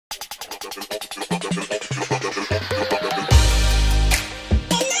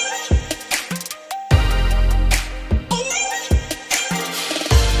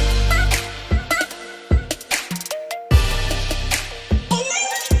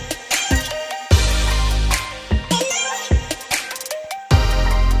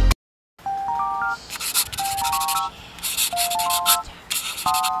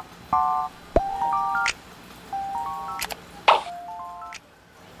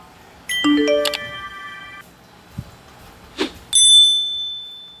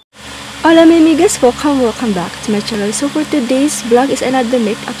Hola my amigas, welcome back to my channel. So for today's vlog is another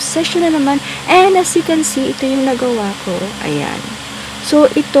makeup session na naman, and as you can see, ito yung nagawa ko. Ayan. So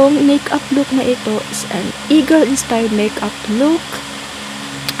itong makeup look na ito is an e-girl inspired makeup look.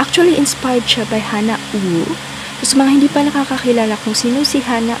 Actually inspired siya by Hannah Owo. So sa mga hindi pa nakakakilala kung sino si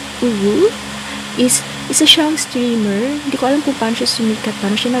Hannah Owo, isa siyang streamer. Hindi ko alam kung paano siya sumikat,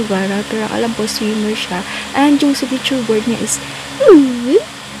 paano siya nag-viral, pero alam ko streamer siya. And yung signature word niya is Owo.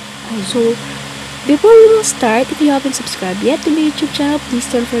 So, before we will start, if you haven't subscribed yet to my YouTube channel, please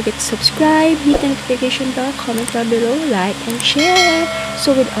don't forget to subscribe, hit the notification bell, comment down below, like, and share.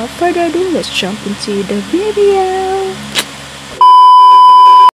 So, without further ado, let's jump into the video.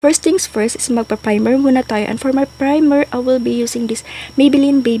 First things first is magpa-primer muna tayo. And for my primer, I will be using this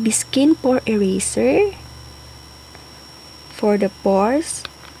Maybelline Baby Skin Pore Eraser for the pores.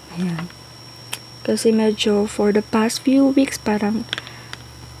 Ayan. Kasi medyo for the past few weeks, parang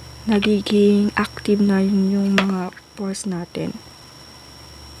nagiging active na yung mga pores natin.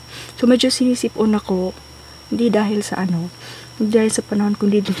 So, medyo sinisipon ako. Hindi dahil sa hindi dahil sa panahon,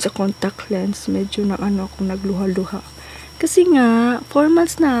 kundi dun sa contact lens. Medyo na ako nagluha-luha. Kasi nga, 4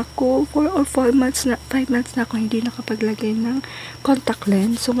 months na ako, 5 months na ako hindi nakapaglagay ng contact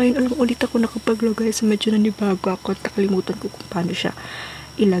lens. So, ngayon alam ulit ako nakapaglagay. So, medyo nanibago ako at nakalimutan ko kung paano siya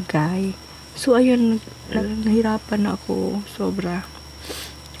ilagay. So, ayun, nahirapan na ako. Sobra.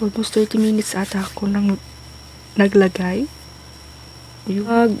 Almost 30 minutes ata ako nang naglagay.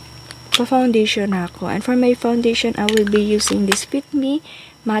 Pa-foundation na ako. And for my foundation, I will be using this Fit Me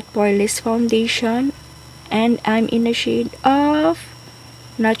Matte Poreless Foundation. And I'm in a shade of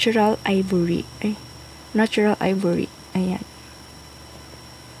Natural Ivory. Natural Ivory. Ayan.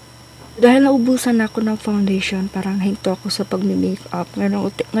 Dahil naubusan ako ng foundation, parang hinto ako sa pagmi-makeup.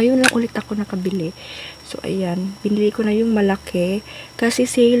 Ngayon lang ulit ako nakabili. So, ayan. Binili ko na yung malaki. Kasi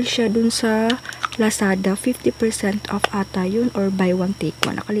sale siya dun sa Lazada. 50% off ata yun. Or buy one take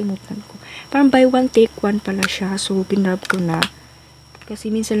one. Nakalimutan ko. Parang buy one take one pala siya. So, pinrab ko na.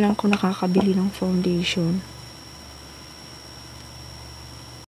 Kasi minsan lang ako nakakabili ng foundation.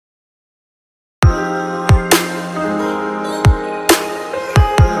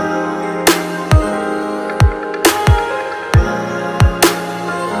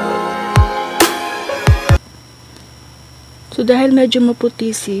 So, dahil medyo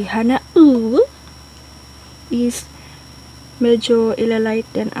maputi si Hannah Owo, is medyo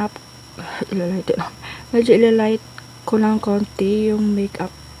ilalighten up. Medyo ilalight ko lang konti yung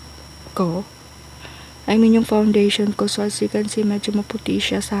makeup ko. I mean, yung foundation ko. So, as you can see, medyo maputi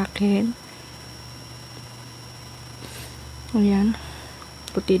siya sa akin. Ayan.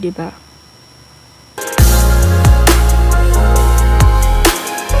 Puti, diba?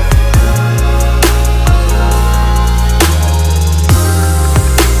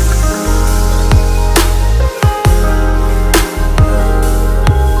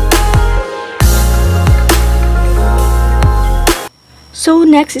 So,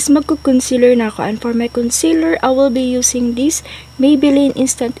 next is magko-concealer na ako. And for my concealer, I will be using this Maybelline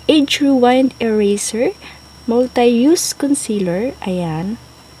Instant Age Rewind Eraser Multi-Use Concealer. Ayan.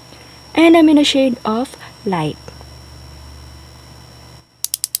 And I'm in a shade of Light.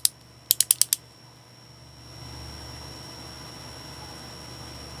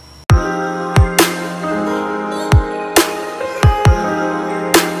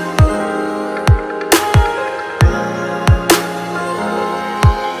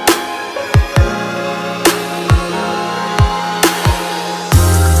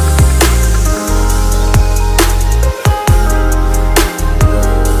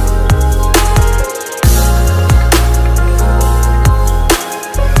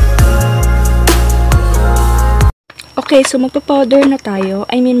 Okay, so magpa-powder na tayo.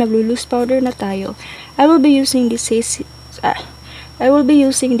 I mean, maglo-loose powder na tayo. I will be using this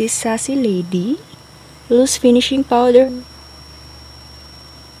Sassy Lady loose finishing powder.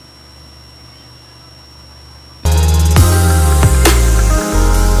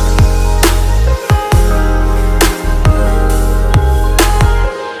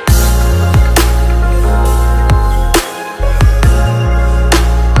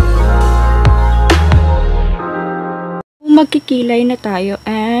 magkikilay na tayo.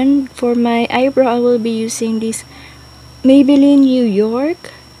 And for my eyebrow, I will be using this Maybelline New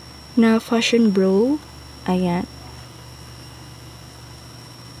York na Fashion Brow. Ayan.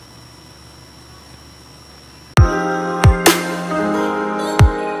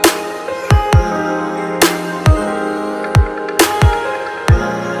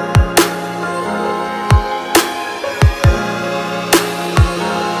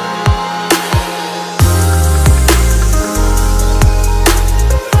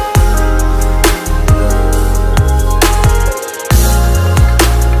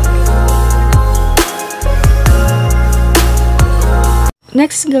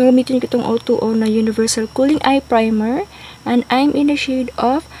 Next, gagamitin ko itong O2O na Universal Cooling Eye Primer. And I'm in the shade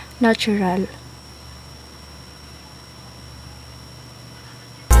of Natural.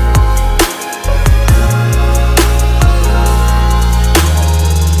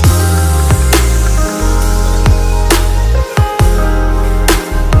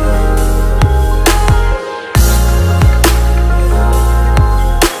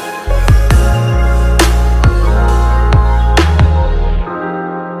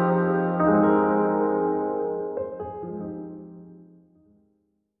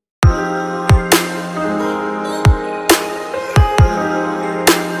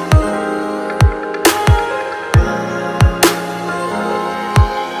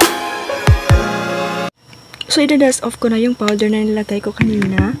 So, i-dust off ko na yung powder na nilagay ko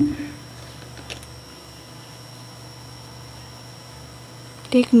kanina.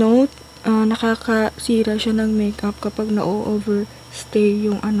 Take note, nakakasira siya ng makeup kapag na-overstay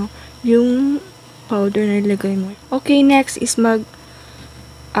yung yung powder na nilagay mo. Okay, next is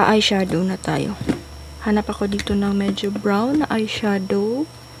eyeshadow na tayo. Hanap ako dito ng medyo brown na eyeshadow.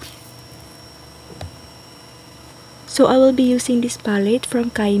 So, I will be using this palette from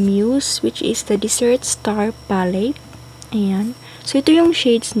Kai Muse, which is the Desert Star palette. Ayan. So, ito yung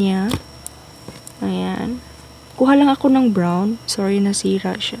shades niya. Ayan. Kuha lang ako ng brown. Sorry,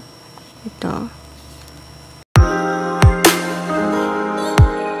 nasira siya. Ito.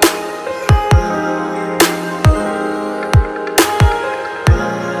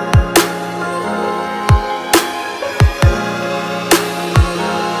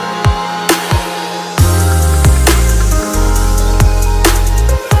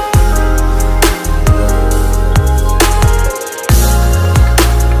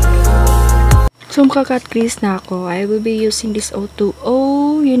 So, makakat crease na ako. I will be using this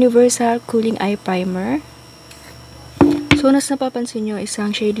O2O Universal Cooling Eye Primer. So, nas napapansin nyo,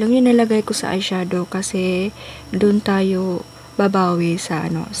 isang shade lang yung nalagay ko sa eyeshadow kasi doon tayo babawi sa,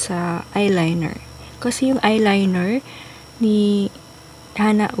 sa eyeliner. Kasi yung eyeliner ni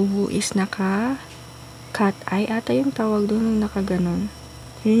Hannah Owo is naka-cat eye. Ata yung tawag doon ng nakaganon.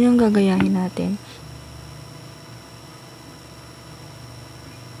 Yun yung gagayahin natin.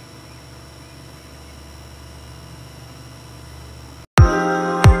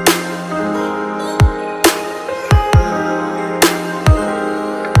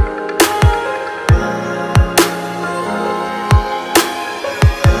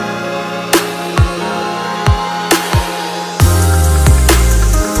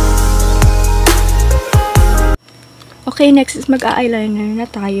 Okay, next is mag-eyeliner na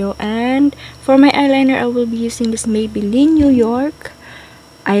tayo. And for my eyeliner, I will be using this Maybelline New York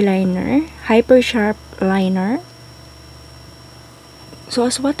eyeliner, Hyper Sharp Liner. So,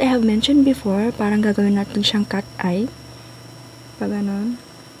 as what I have mentioned before, parang gagawin natin siyang cat eye. Pag ganon.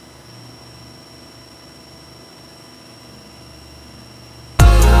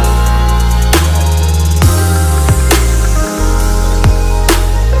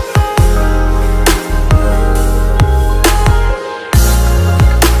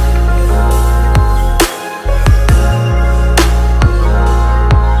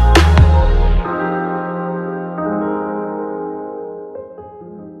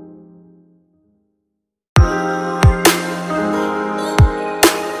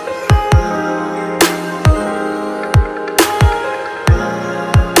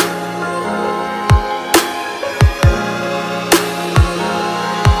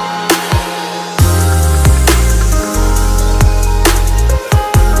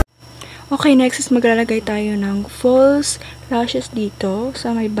 Okay, next is maglalagay tayo ng false lashes dito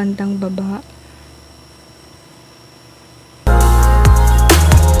sa may bandang baba.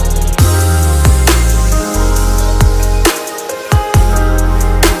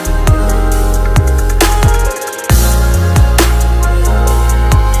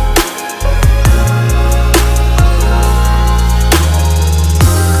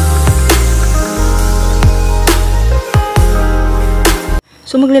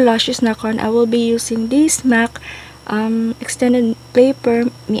 So, magla-lashes na ako and I will be using this MAC extended paper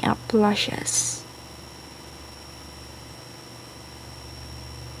me-up lashes.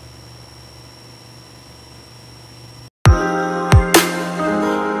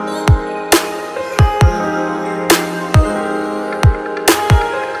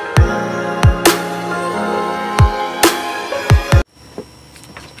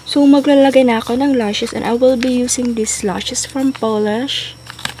 So, maglalagay na ako ng lashes and I will be using these lashes from Polish.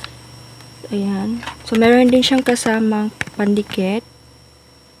 Ayan. So, meron din siyang kasamang pandikit.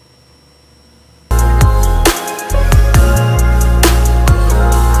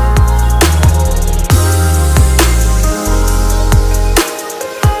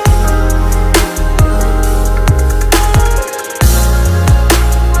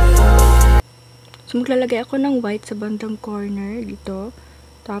 So, maglalagay ako ng white sa bandang corner dito.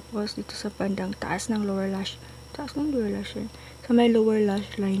 Tapos, dito sa bandang taas ng lower lash. Taas ng lower lash yun. Sa may lower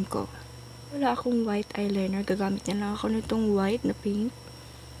lash line ko. Wala akong white eyeliner. Gagamit na lang ako nitong white na pink.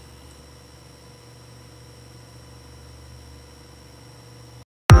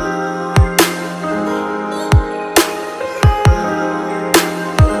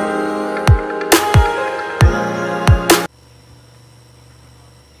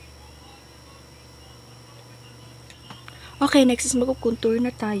 Okay, next is mag-contour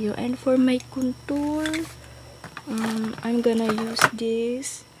na tayo. And for my contour, I'm gonna use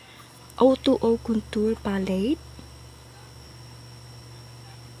this O2O contour palette.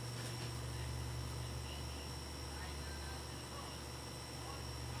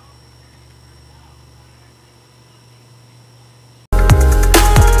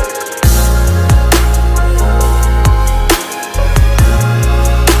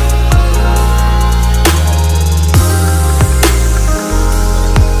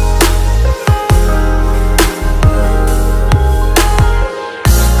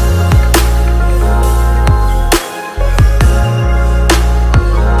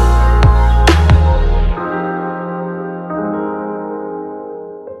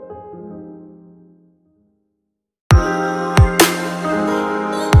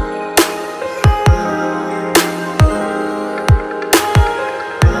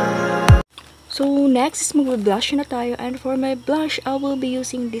 So, next is mag-blush na tayo. And for my blush, I will be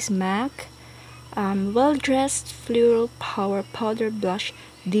using this MAC Well Dressed Floral Power Powder Blush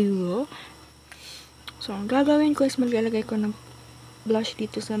Duo. So, ang gagawin ko is maglalagay ko ng blush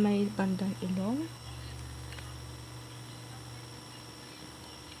dito sa may bandang ilong.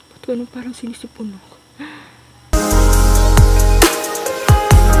 Ba't ganun parang sinisipon ako?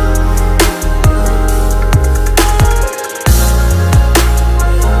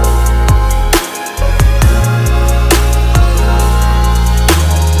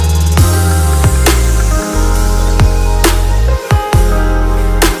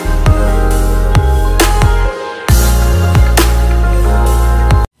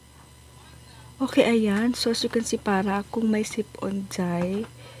 Okay, ayan. So, as you can see, para kung may sip-on dye,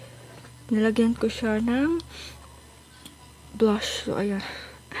 nalagyan ko siya ng blush. So, ayan.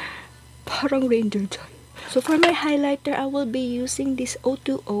 Parang reindeer dye. So, for my highlighter, I will be using this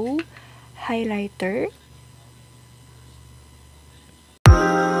O2O highlighter.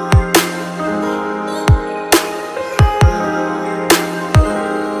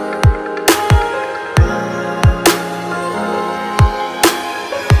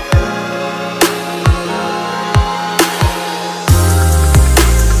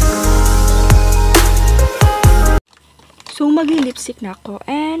 So, mag-lipstick na ako.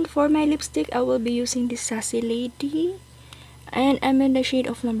 And for my lipstick, I will be using this Sassy Lady. And I'm in the shade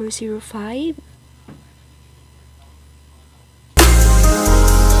of number 05.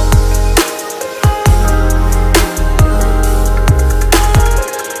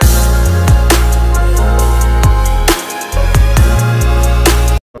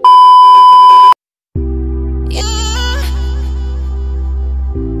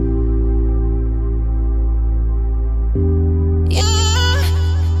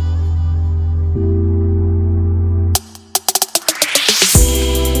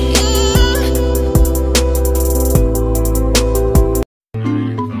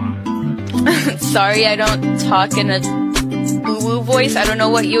 Sorry, I don't talk in a woo-woo voice. I don't know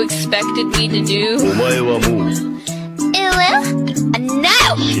what you expected me to do. No!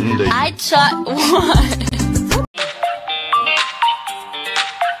 I thought what?